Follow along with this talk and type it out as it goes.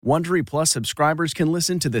Wondery Plus subscribers can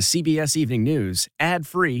listen to the CBS Evening News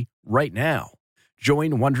ad-free right now.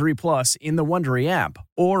 Join Wondery Plus in the Wondery app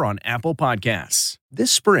or on Apple Podcasts.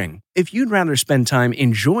 This spring, if you'd rather spend time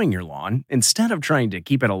enjoying your lawn instead of trying to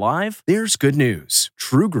keep it alive, there's good news.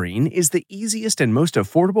 True Green is the easiest and most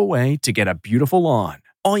affordable way to get a beautiful lawn.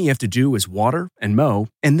 All you have to do is water and mow,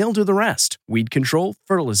 and they'll do the rest. Weed control,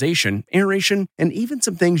 fertilization, aeration, and even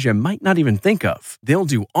some things you might not even think of. They'll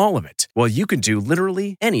do all of it, while you can do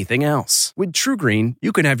literally anything else. With True Green,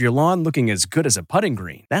 you can have your lawn looking as good as a putting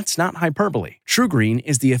green. That's not hyperbole. True Green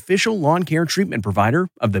is the official lawn care treatment provider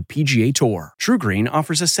of the PGA Tour. True Green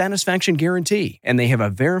offers a satisfaction guarantee, and they have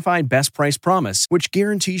a verified best price promise, which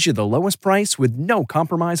guarantees you the lowest price with no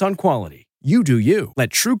compromise on quality. You do you. Let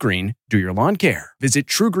True Green do your lawn care. Visit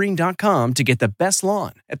TrueGreen.com to get the best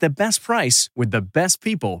lawn at the best price with the best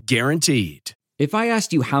people guaranteed. If I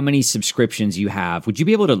asked you how many subscriptions you have, would you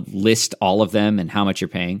be able to list all of them and how much you're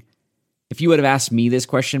paying? If you would have asked me this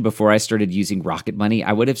question before I started using Rocket Money,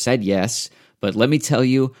 I would have said yes. But let me tell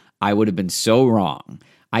you, I would have been so wrong.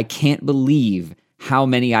 I can't believe how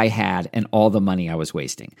many I had and all the money I was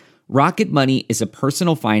wasting. Rocket Money is a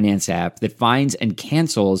personal finance app that finds and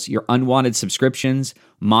cancels your unwanted subscriptions,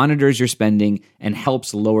 monitors your spending, and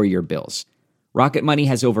helps lower your bills. Rocket Money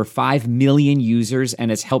has over 5 million users and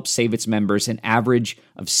has helped save its members an average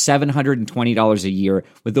of $720 a year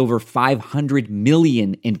with over 500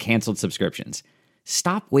 million in canceled subscriptions.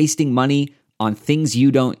 Stop wasting money on things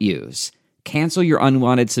you don't use. Cancel your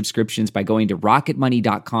unwanted subscriptions by going to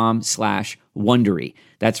rocketmoney.com/Wondery.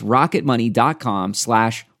 That's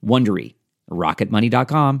rocketmoney.com/Wondery.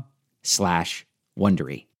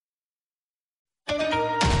 rocketmoney.com/Wondery.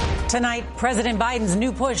 Tonight, President Biden's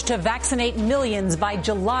new push to vaccinate millions by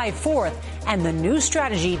July 4th and the new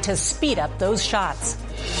strategy to speed up those shots.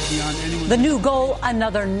 The new goal,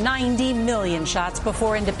 another 90 million shots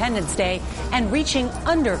before Independence Day and reaching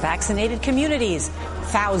under-vaccinated communities.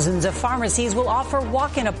 Thousands of pharmacies will offer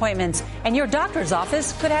walk-in appointments, and your doctor's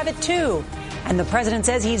office could have it too. And the president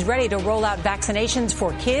says he's ready to roll out vaccinations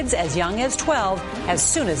for kids as young as 12 as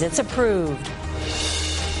soon as it's approved.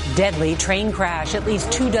 Deadly train crash. At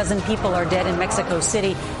least 24 people are dead in Mexico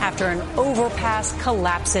City after an overpass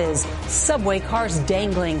collapses. Subway cars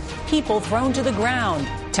dangling, people thrown to the ground.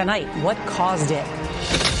 Tonight, what caused it?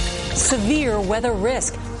 Severe weather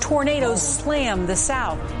risk. Tornadoes slam the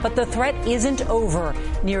South, but the threat isn't over.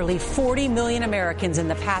 Nearly 40 million Americans in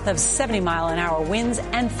the path of 70-mile-an-hour winds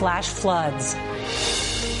and flash floods.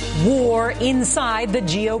 War inside the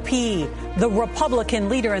GOP. The Republican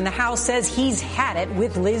leader in the House says he's had it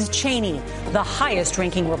with Liz Cheney, the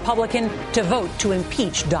highest-ranking Republican to vote to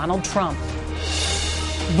impeach Donald Trump.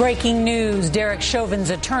 Breaking news. Derek Chauvin's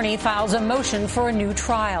attorney files a motion for a new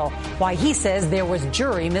trial. Why he says there was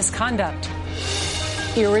jury misconduct.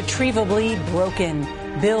 Irretrievably broken.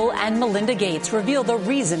 Bill and Melinda Gates reveal the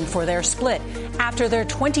reason for their split after their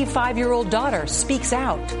 25-year-old daughter speaks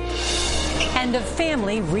out. And a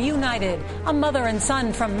family reunited. A mother and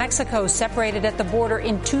son from Mexico separated at the border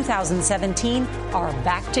in 2017 are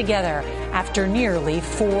back together after nearly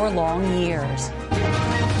 4 long years.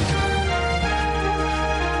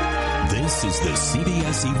 This is the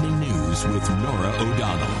CBS Evening News with Norah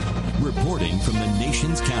O'Donnell, reporting from the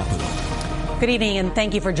nation's capital. Good evening, and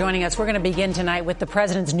thank you for joining us. We're going to begin tonight with the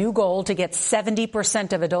president's new goal to get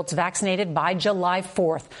 70% of adults vaccinated by July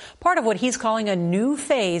 4th, part of what he's calling a new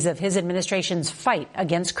phase of his administration's fight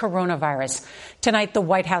against coronavirus. Tonight, the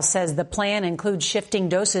White House says the plan includes shifting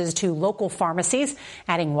doses to local pharmacies,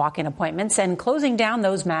 adding walk-in appointments, and closing down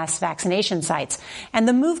those mass vaccination sites. And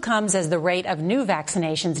the move comes as the rate of new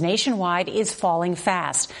vaccinations nationwide is falling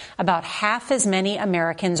fast. About half as many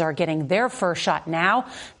Americans are getting their first shot now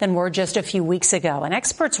than were just a few weeks ago, and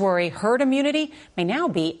experts worry herd immunity may now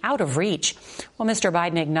be out of reach. Well, Mr.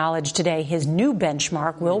 Biden acknowledged today his new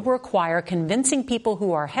benchmark will require convincing people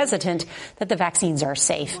who are hesitant that the vaccines are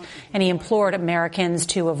safe. And he implored Americans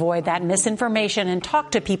to avoid that misinformation and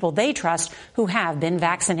talk to people they trust who have been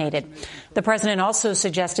vaccinated. The president also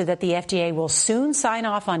suggested that the FDA will soon sign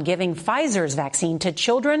off on giving Pfizer's vaccine to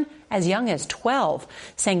children as young as 12,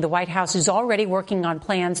 saying the White House is already working on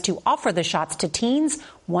plans to offer the shots to teens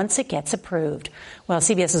once it gets approved. Well,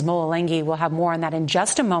 CBS's Mola Lenghi will have more on that in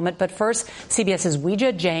just a moment. But first, CBS's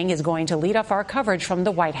Weijia Jiang is going to lead off our coverage from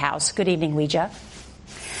the White House. Good evening, Weijia.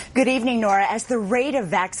 Good evening, Nora. As the rate of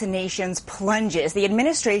vaccinations plunges, the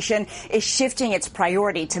administration is shifting its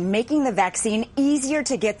priority to making the vaccine easier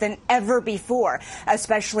to get than ever before,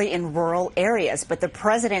 especially in rural areas. But the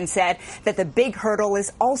president said that the big hurdle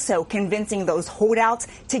is also convincing those holdouts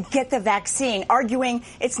to get the vaccine, arguing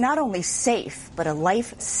it's not only safe, but a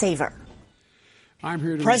lifesaver.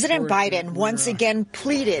 President Biden once again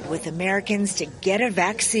pleaded with Americans to get a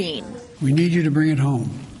vaccine. We need you to bring it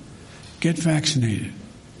home. Get vaccinated.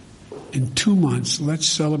 In 2 months, let's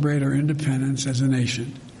celebrate our independence as a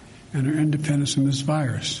nation and our independence from this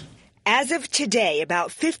virus. As of today, about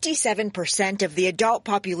 57% of the adult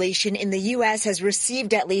population in the U.S. has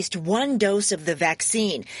received at least one dose of the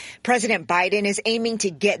vaccine. President Biden is aiming to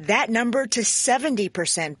get that number to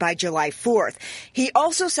 70% by July 4th. He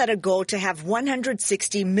also set a goal to have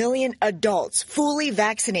 160 million adults fully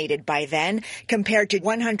vaccinated by then, compared to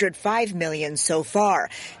 105 million so far.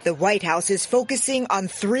 The White House is focusing on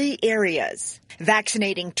 3 areas.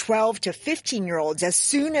 Vaccinating 12 to 15-year-olds as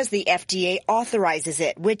soon as the FDA authorizes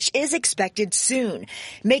it, which is expected soon.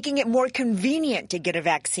 Making it more convenient to get a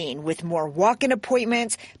vaccine with more walk-in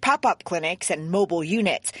appointments, pop-up clinics, and mobile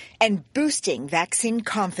units, and boosting vaccine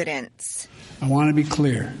confidence. I want to be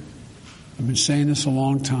clear. I've been saying this a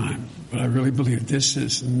long time, but I really believe this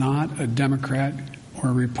is not a Democrat or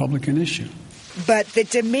a Republican issue. But the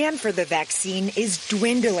demand for the vaccine is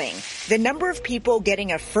dwindling. The number of people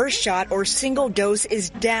getting a first shot or single dose is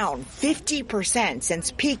down 50%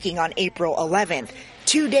 since peaking on April 11th,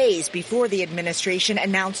 2 days before the administration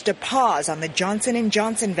announced a pause on the Johnson &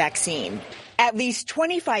 Johnson vaccine. At least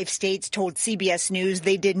 25 states told CBS News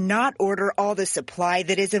they did not order all the supply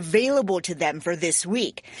that is available to them for this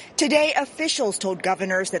week. Today, officials told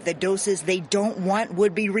governors that the doses they don't want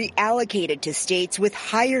would be reallocated to states with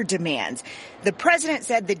higher demands. The president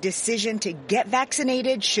said the decision to get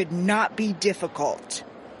vaccinated should not be difficult.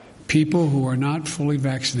 People who are not fully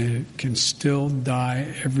vaccinated can still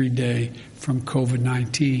die every day from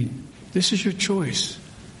COVID-19. This is your choice.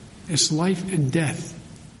 It's life and death.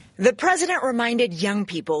 The president reminded young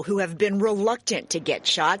people who have been reluctant to get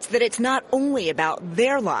shots that it's not only about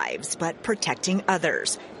their lives, but protecting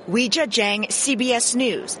others. Weijia Jiang, CBS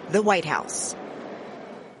News, the White House.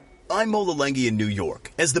 I'm Mola Lenghi in New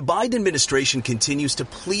York. As the Biden administration continues to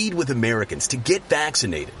plead with Americans to get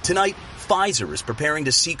vaccinated, tonight, Pfizer is preparing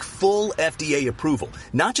to seek full FDA approval,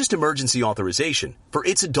 not just emergency authorization, for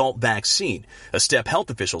its adult vaccine, a step health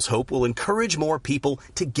officials hope will encourage more people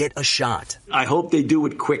to get a shot. I hope they do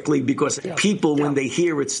it quickly because people, when they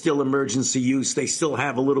hear it's still emergency use, they still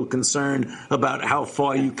have a little concern about how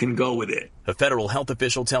far you can go with it. A federal health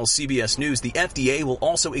official tells CBS News the FDA will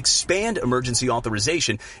also expand emergency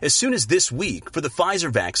authorization as soon as this week for the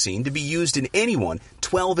Pfizer vaccine to be used in anyone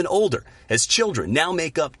 12 and older, as children now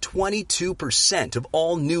make up 22% of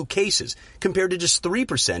all new cases, compared to just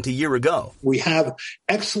 3% a year ago. We have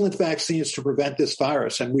excellent vaccines to prevent this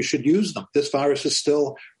virus, and we should use them. This virus is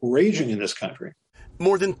still raging in this country.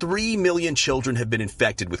 More than 3 million children have been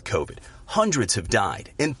infected with COVID. Hundreds have died,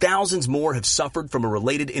 and thousands more have suffered from a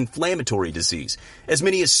related inflammatory disease. As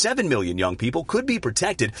many as 7 million young people could be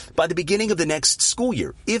protected by the beginning of the next school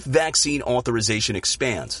year if vaccine authorization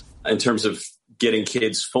expands. In terms of getting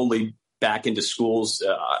kids fully back into schools,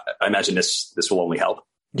 I imagine this will only help.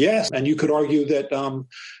 Yes, and you could argue that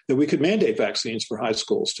that we could mandate vaccines for high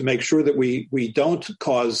schools to make sure that we don't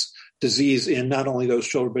cause disease in not only those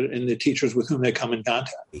children, but in the teachers with whom they come in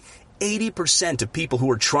contact. 80% of people who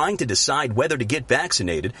are trying to decide whether to get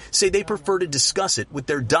vaccinated say they prefer to discuss it with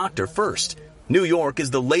their doctor first. New York is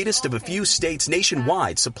the latest of a few states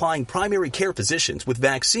nationwide supplying primary care physicians with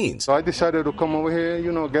vaccines. So I decided to come over here,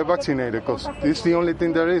 get vaccinated because this is the only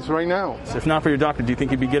thing there is right now. So if not for your doctor, do you think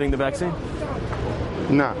you'd be getting the vaccine?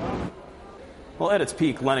 No. Well, at its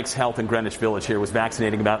peak, Lenox Health in Greenwich Village here was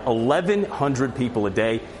vaccinating about 1,100 people a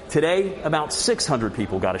day. Today, about 600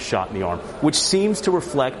 people got a shot in the arm, which seems to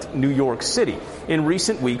reflect New York City. In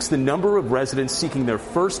recent weeks, the number of residents seeking their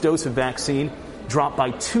first dose of vaccine dropped by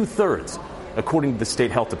 2/3, according to the state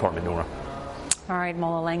health department, Norah. All right,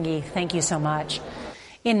 Mola Lenghi, thank you so much.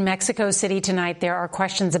 In Mexico City tonight, there are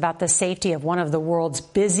questions about the safety of one of the world's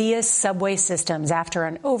busiest subway systems after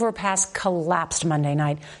an overpass collapsed Monday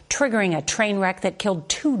night, triggering a train wreck that killed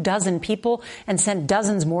 24 people and sent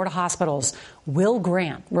dozens more to hospitals. Will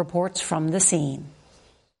Grant reports from the scene.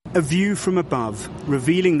 A view from above,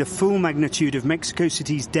 revealing the full magnitude of Mexico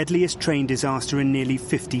City's deadliest train disaster in nearly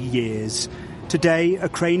 50 years. Today, a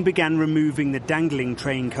crane began removing the dangling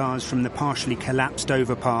train cars from the partially collapsed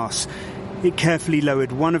overpass. It carefully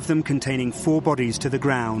lowered one of them containing 4 bodies to the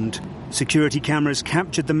ground. Security cameras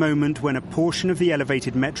captured the moment when a portion of the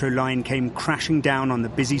elevated metro line came crashing down on the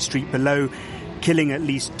busy street below, killing at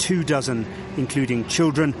least 24, including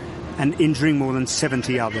children, and injuring more than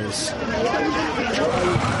 70 others.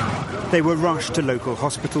 They were rushed to local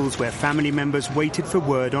hospitals where family members waited for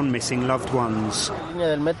word on missing loved ones.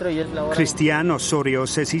 Cristian Osorio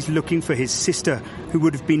says he's looking for his sister, who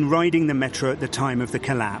would have been riding the metro at the time of the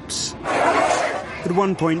collapse. At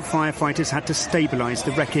one point, firefighters had to stabilise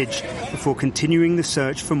the wreckage before continuing the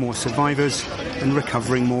search for more survivors and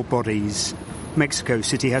recovering more bodies. Mexico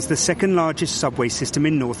City has the second largest subway system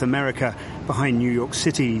in North America, behind New York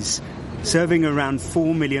City's, serving around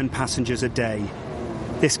 4 million passengers a day.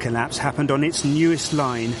 This collapse happened on its newest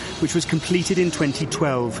line, which was completed in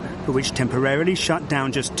 2012, but which temporarily shut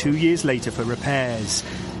down just 2 years later for repairs.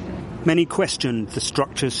 Many questioned the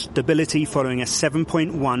structure's stability following a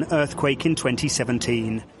 7.1 earthquake in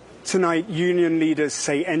 2017. Tonight, union leaders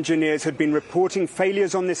say engineers had been reporting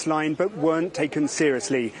failures on this line but weren't taken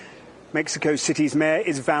seriously. Mexico City's mayor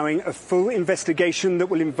is vowing a full investigation that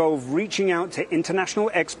will involve reaching out to international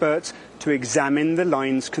experts to examine the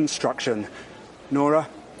line's construction. Norah?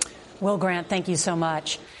 Will Grant, thank you so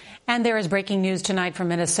much. And there is breaking news tonight from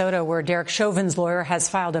Minnesota, where Derek Chauvin's lawyer has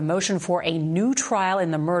filed a motion for a new trial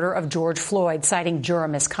in the murder of George Floyd, citing juror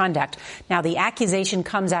misconduct. Now, the accusation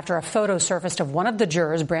comes after a photo surfaced of one of the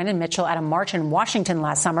jurors, Brandon Mitchell, at a march in Washington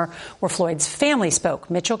last summer where Floyd's family spoke.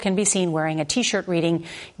 Mitchell can be seen wearing a T-shirt reading,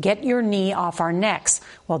 "Get your knee off our necks."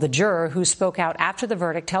 Well, the juror who spoke out after the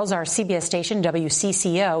verdict tells our CBS station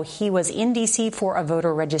WCCO he was in D.C. for a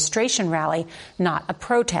voter registration rally, not a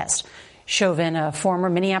protest. Chauvin, a former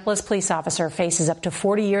Minneapolis police officer, faces up to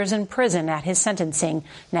 40 years in prison at his sentencing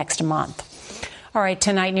next month. All right,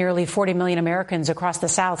 tonight, nearly 40 million Americans across the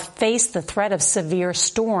South face the threat of severe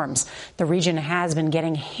storms. The region has been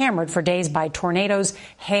getting hammered for days by tornadoes,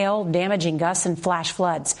 hail, damaging gusts, and flash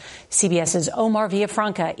floods. CBS's Omar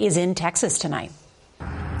Villafranca is in Texas tonight.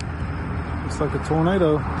 It's like a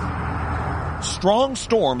tornado. Strong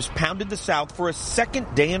storms pounded the South for a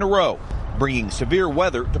second day in a row, bringing severe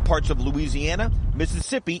weather to parts of Louisiana,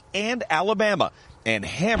 Mississippi, and Alabama, and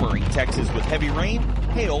hammering Texas with heavy rain,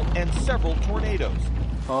 hail, and several tornadoes.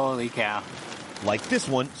 Holy cow. Like this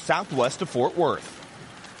one southwest of Fort Worth.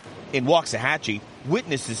 In Waxahachie,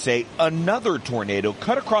 witnesses say another tornado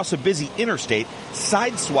cut across a busy interstate,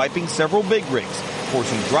 sideswiping several big rigs,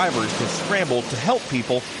 forcing drivers to scramble to help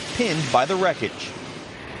people pinned by the wreckage.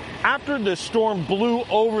 After the storm blew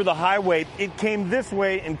over the highway, it came this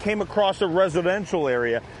way and came across a residential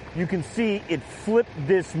area. You can see it flipped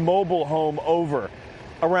this mobile home over.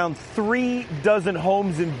 Around 36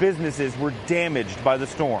 homes and businesses were damaged by the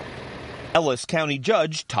storm. Ellis County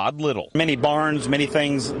Judge Todd Little. Many barns, many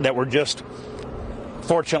things that were just,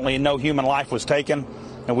 fortunately, no human life was taken,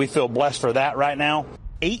 and we feel blessed for that right now.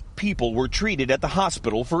 8 people were treated at the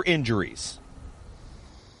hospital for injuries.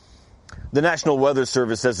 The National Weather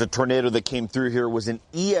Service says the tornado that came through here was an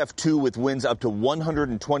EF2 with winds up to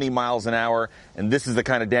 120 miles an hour. And this is the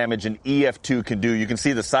kind of damage an EF2 can do. You can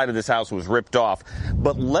see the side of this house was ripped off.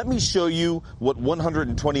 But let me show you what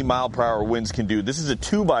 120 mile per hour winds can do. This is a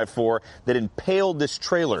 2x4 that impaled this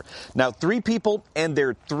trailer. Now, 3 people and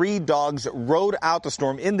their 3 dogs rode out the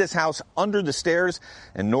storm in this house under the stairs.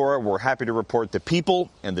 And Norah, we're happy to report the people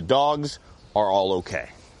and the dogs are all okay.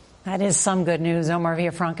 That is some good news. Omar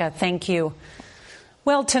Villafranca, thank you.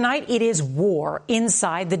 Well, tonight it is war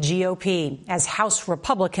inside the GOP as House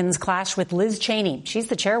Republicans clash with Liz Cheney. She's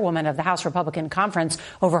the chairwoman of the House Republican Conference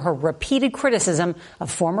over her repeated criticism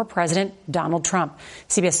of former President Donald Trump.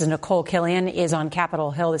 CBS's Nicole Killian is on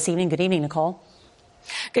Capitol Hill this evening. Good evening, Nicole.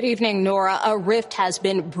 Good evening, Nora. A rift has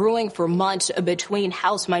been brewing for months between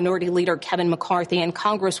House Minority Leader Kevin McCarthy and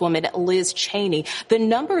Congresswoman Liz Cheney. The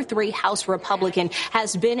number 3 House Republican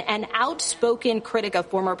has been an outspoken critic of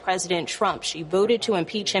former President Trump. She voted to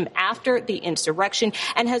impeach him after the insurrection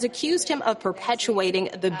and has accused him of perpetuating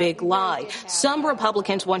the big lie. Some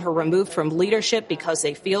Republicans want her removed from leadership because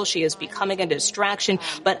they feel she is becoming a distraction,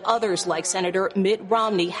 but others, like Senator Mitt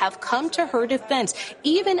Romney, have come to her defense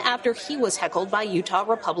even after he was heckled by Utah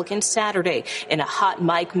Republicans Saturday. In a hot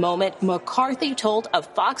mic moment, McCarthy told a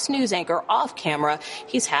Fox News anchor off camera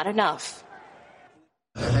he's had enough.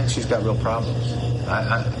 I think she's got real problems.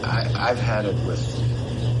 I've had it with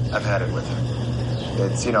her.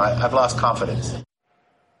 It's, I've lost confidence.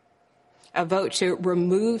 A vote to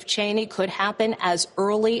remove Cheney could happen as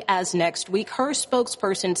early as next week. Her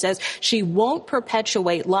spokesperson says she won't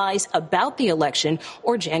perpetuate lies about the election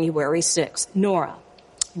or January 6th. Norah.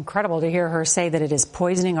 Incredible to hear her say that it is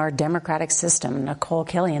poisoning our democratic system. Nicole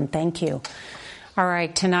Killian, thank you. All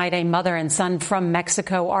right, tonight a mother and son from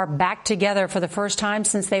Mexico are back together for the first time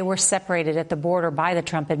since they were separated at the border by the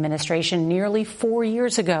Trump administration nearly 4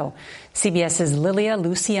 years ago. CBS's Lilia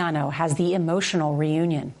Luciano has the emotional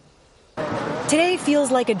reunion. Today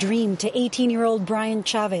feels like a dream to 18-year-old Brian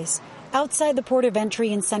Chavez. Outside the port of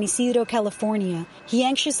entry in San Isidro, California, he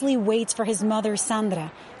anxiously waits for his mother,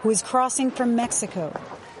 Sandra, who is crossing from Mexico.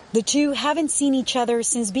 The two haven't seen each other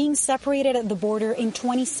since being separated at the border in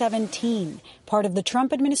 2017, part of the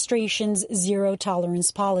Trump administration's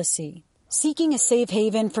zero-tolerance policy. Seeking a safe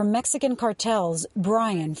haven from Mexican cartels,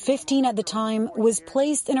 Brian, 15 at the time, was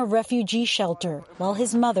placed in a refugee shelter while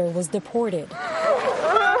his mother was deported.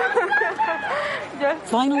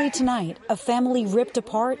 Finally tonight, a family ripped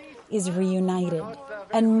apart is reunited,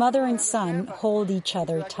 and mother and son hold each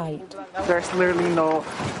other tight. There's literally no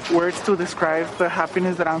words to describe the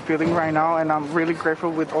happiness that I'm feeling right now, and I'm really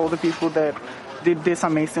grateful with all the people that did this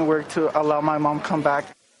amazing work to allow my mom to come back.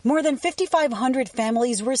 More than 5,500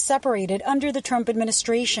 families were separated under the Trump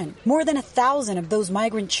administration. More than 1,000 of those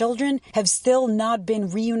migrant children have still not been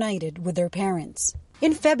reunited with their parents.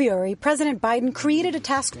 In February, President Biden created a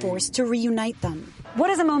task force to reunite them. What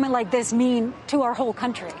does a moment like this mean to our whole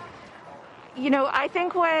country? You know, I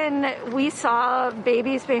think when we saw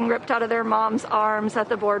babies being ripped out of their mom's arms at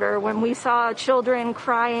the border, when we saw children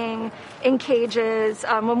crying in cages,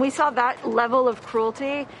 when we saw that level of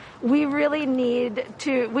cruelty, we really needed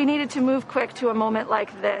to move quick to a moment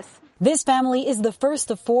like this. This family is the first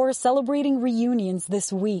of 4 celebrating reunions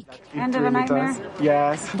this week. End of a nightmare?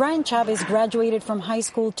 Yes. Brian Chavez graduated from high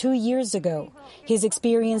school 2 years ago. His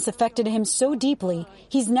experience affected him so deeply,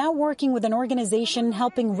 he's now working with an organization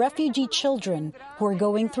helping refugee children who are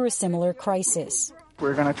going through a similar crisis.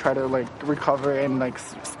 We're going to try to recover and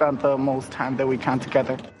spend the most time that we can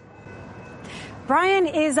together. Brian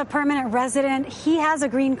is a permanent resident. He has a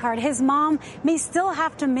green card. His mom may still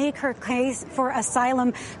have to make her case for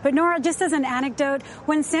asylum. But Norah, just as an anecdote,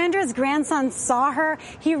 when Sandra's grandson saw her,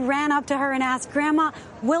 he ran up to her and asked, "Grandma,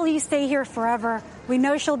 will you stay here forever? We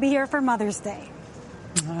know she'll be here for Mother's Day."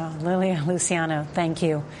 Oh, Lilia Luciano, thank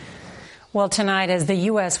you. Well, tonight, as the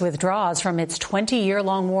U.S. withdraws from its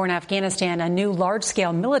 20-year-long war in Afghanistan, a new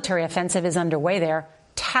large-scale military offensive is underway there.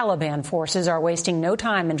 Taliban forces are wasting no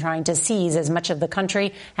time in trying to seize as much of the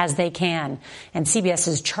country as they can. And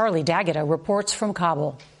CBS's Charlie D'Agata reports from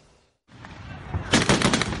Kabul.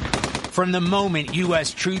 From the moment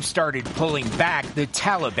U.S. troops started pulling back, the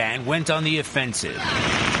Taliban went on the offensive.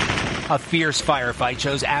 A fierce firefight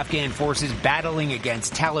shows Afghan forces battling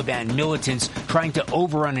against Taliban militants trying to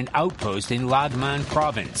overrun an outpost in Laghman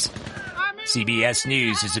province. CBS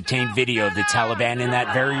News has obtained video of the Taliban in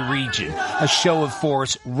that very region, a show of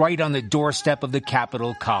force right on the doorstep of the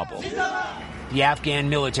capital, Kabul. The Afghan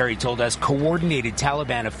military told us coordinated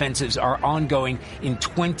Taliban offensives are ongoing in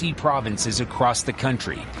 20 provinces across the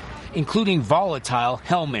country, including volatile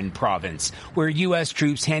Helmand province, where U.S.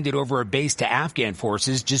 troops handed over a base to Afghan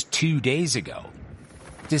forces just 2 days ago.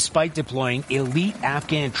 Despite deploying elite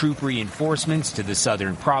Afghan troop reinforcements to the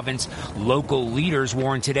southern province, local leaders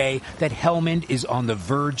warned today that Helmand is on the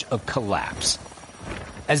verge of collapse.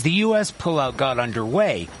 As the U.S. pullout got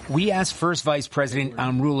underway, we asked First Vice President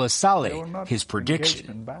Amrullah Saleh his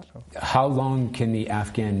prediction. How long can the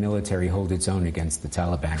Afghan military hold its own against the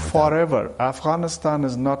Taliban? Forever. Afghanistan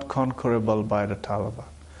is not conquerable by the Taliban.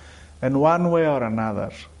 In one way or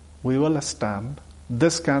another, we will stand.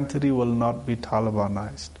 This country will not be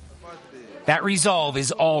Talibanized. That resolve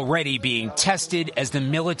is already being tested as the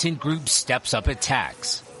militant group steps up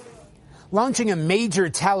attacks. Launching a major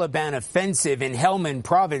Taliban offensive in Helmand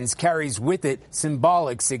province carries with it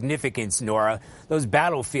symbolic significance, Norah. Those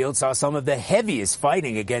battlefields saw some of the heaviest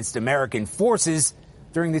fighting against American forces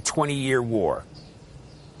during the 20-year war.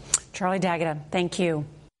 Charlie D'Agata, thank you.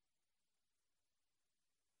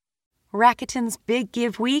 Rakuten's Big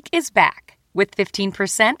Give Week is back with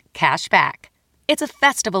 15% cash back. It's a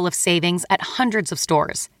festival of savings at hundreds of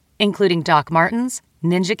stores, including Doc Martens,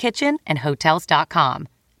 Ninja Kitchen, and Hotels.com.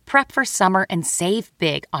 Prep for summer and save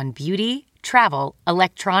big on beauty, travel,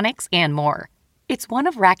 electronics, and more. It's one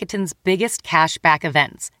of Rakuten's biggest cash back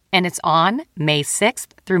events, and it's on May 6th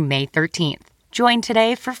through May 13th. Join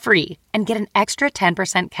today for free and get an extra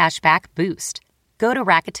 10% cash back boost. Go to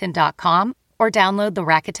Rakuten.com or download the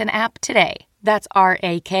Rakuten app today. That's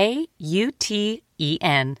Rakuten.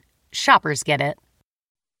 Shoppers get it.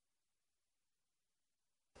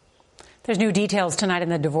 There's new details tonight in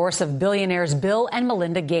the divorce of billionaires Bill and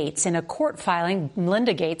Melinda Gates. In a court filing,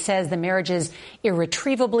 Melinda Gates says the marriage is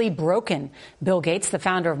irretrievably broken. Bill Gates, the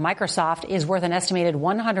founder of Microsoft, is worth an estimated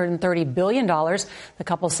 $130 billion. The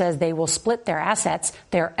couple says they will split their assets.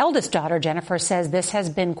 Their eldest daughter, Jennifer, says this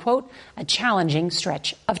has been, quote, a challenging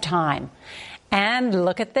stretch of time. And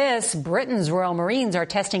look at this. Britain's Royal Marines are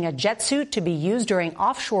testing a jet suit to be used during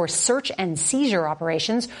offshore search and seizure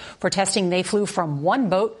operations. For testing, they flew from one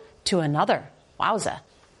boat to another. Wowza.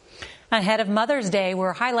 Ahead of Mother's Day,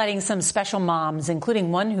 we're highlighting some special moms,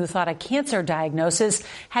 including one who thought a cancer diagnosis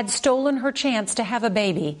had stolen her chance to have a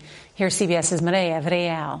baby. Here's CBS's Maria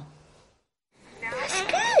Vreal.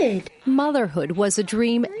 Motherhood was a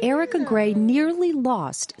dream Erica Gray nearly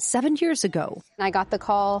lost 7 years ago. I got the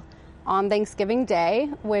call on Thanksgiving Day,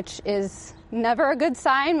 which is never a good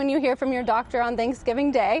sign when you hear from your doctor on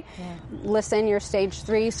Thanksgiving Day. Yeah. Listen, you're stage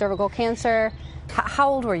 3 cervical cancer. How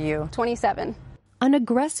old were you? 27. An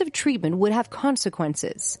aggressive treatment would have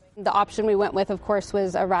consequences. The option we went with, of course,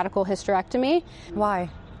 was a radical hysterectomy.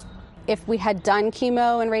 Why? If we had done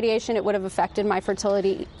chemo and radiation, it would have affected my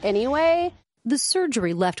fertility anyway. The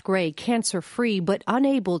surgery left Gray cancer-free but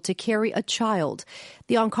unable to carry a child.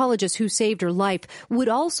 The oncologist who saved her life would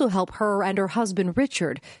also help her and her husband,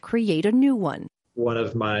 Richard, create a new one. One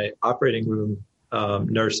of my operating room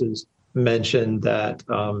nurses mentioned that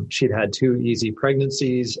she'd had 2 easy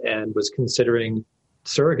pregnancies and was considering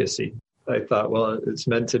surrogacy. I thought, well, it's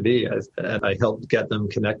meant to be, and I helped get them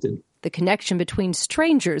connected. The connection between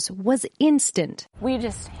strangers was instant. We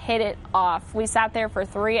just hit it off. We sat there for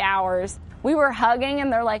 3 hours. We were hugging,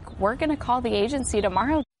 and they're like, we're going to call the agency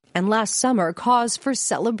tomorrow. And last summer, cause for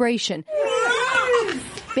celebration.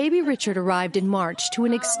 Baby Richard arrived in March to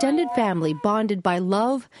an extended family bonded by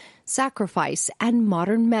love, sacrifice, and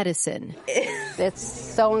modern medicine. It's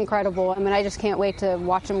so incredible. I mean, I just can't wait to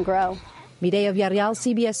watch him grow. Mireya Villarreal,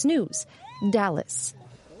 CBS News, Dallas.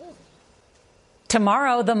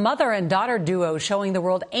 Tomorrow, the mother and daughter duo showing the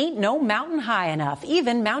world ain't no mountain high enough,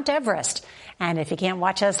 even Mount Everest. And if you can't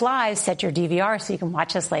watch us live, set your DVR so you can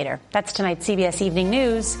watch us later. That's tonight's CBS Evening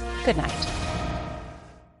News. Good night.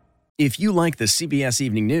 If you like the CBS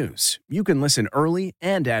Evening News, you can listen early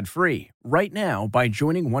and ad-free right now by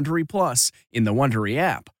joining Wondery Plus in the Wondery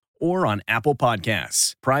app or on Apple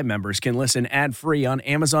Podcasts. Prime members can listen ad-free on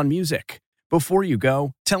Amazon Music. Before you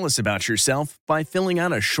go, tell us about yourself by filling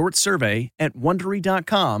out a short survey at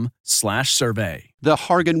Wondery.com/survey. The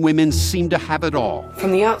Hargan women seem to have it all.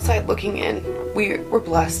 From the outside looking in, we were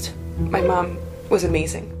blessed. My mom was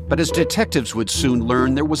amazing. But as detectives would soon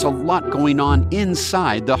learn, there was a lot going on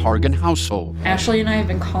inside the Hargan household. Ashley and I have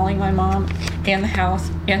been calling my mom and the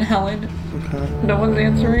house and Helen. Okay. No one's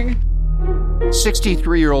answering.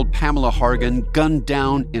 63-year-old Pamela Hargan gunned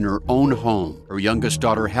down in her own home. Her youngest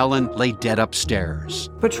daughter, Helen, lay dead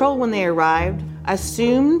upstairs. Patrol, when they arrived,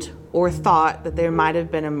 assumed or thought that there might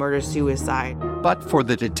have been a murder-suicide. But for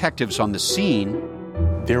the detectives on the scene,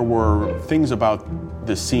 there were things about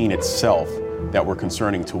the scene itself that were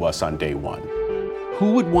concerning to us on day one.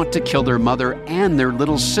 Who would want to kill their mother and their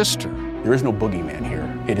little sister? There is no boogeyman here.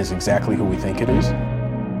 It is exactly who we think it is.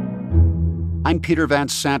 I'm Peter Van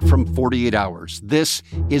Sant from 48 Hours. This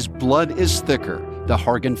is Blood is Thicker, the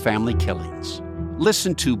Hargan family killings.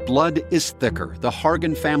 Listen to Blood is Thicker, the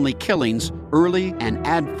Hargan family killings, early and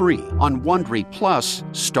ad-free on Wondery Plus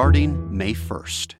starting May 1st.